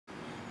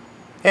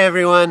Hey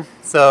everyone,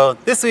 so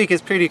this week is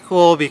pretty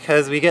cool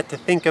because we get to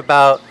think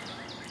about,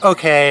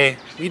 okay,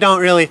 we don't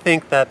really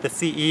think that the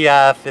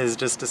CEF is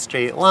just a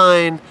straight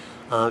line.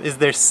 Is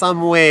there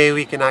some way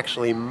we can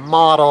actually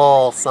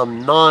model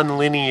some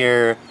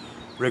nonlinear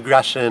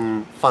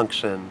regression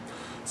function?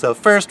 So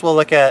first we'll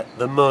look at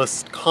the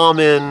most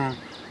common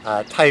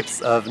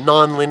types of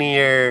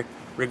nonlinear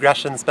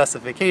regression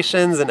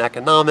specifications in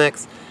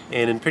economics,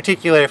 and in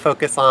particular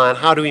focus on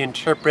how do we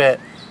interpret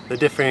the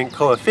different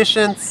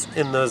coefficients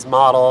in those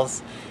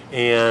models,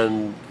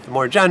 and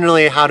more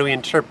generally, how do we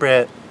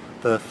interpret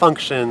the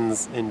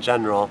functions in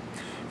general.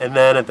 And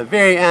then at the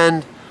very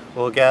end,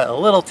 we'll get a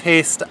little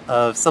taste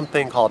of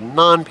something called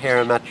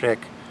non-parametric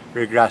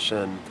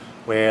regression,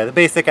 where the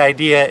basic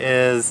idea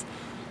is,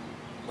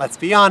 let's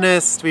be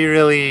honest, we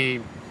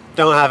really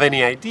don't have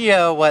any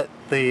idea what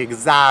the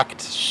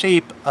exact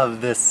shape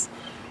of this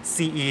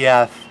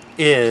CEF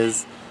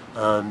is.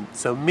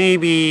 So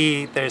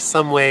maybe there's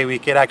some way we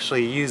could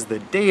actually use the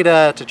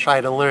data to try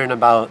to learn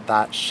about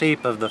that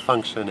shape of the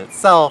function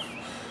itself,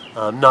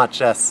 not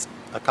just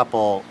a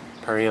couple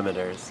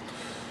parameters.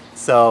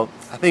 So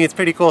I think it's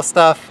pretty cool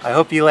stuff. I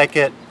hope you like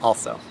it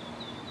also.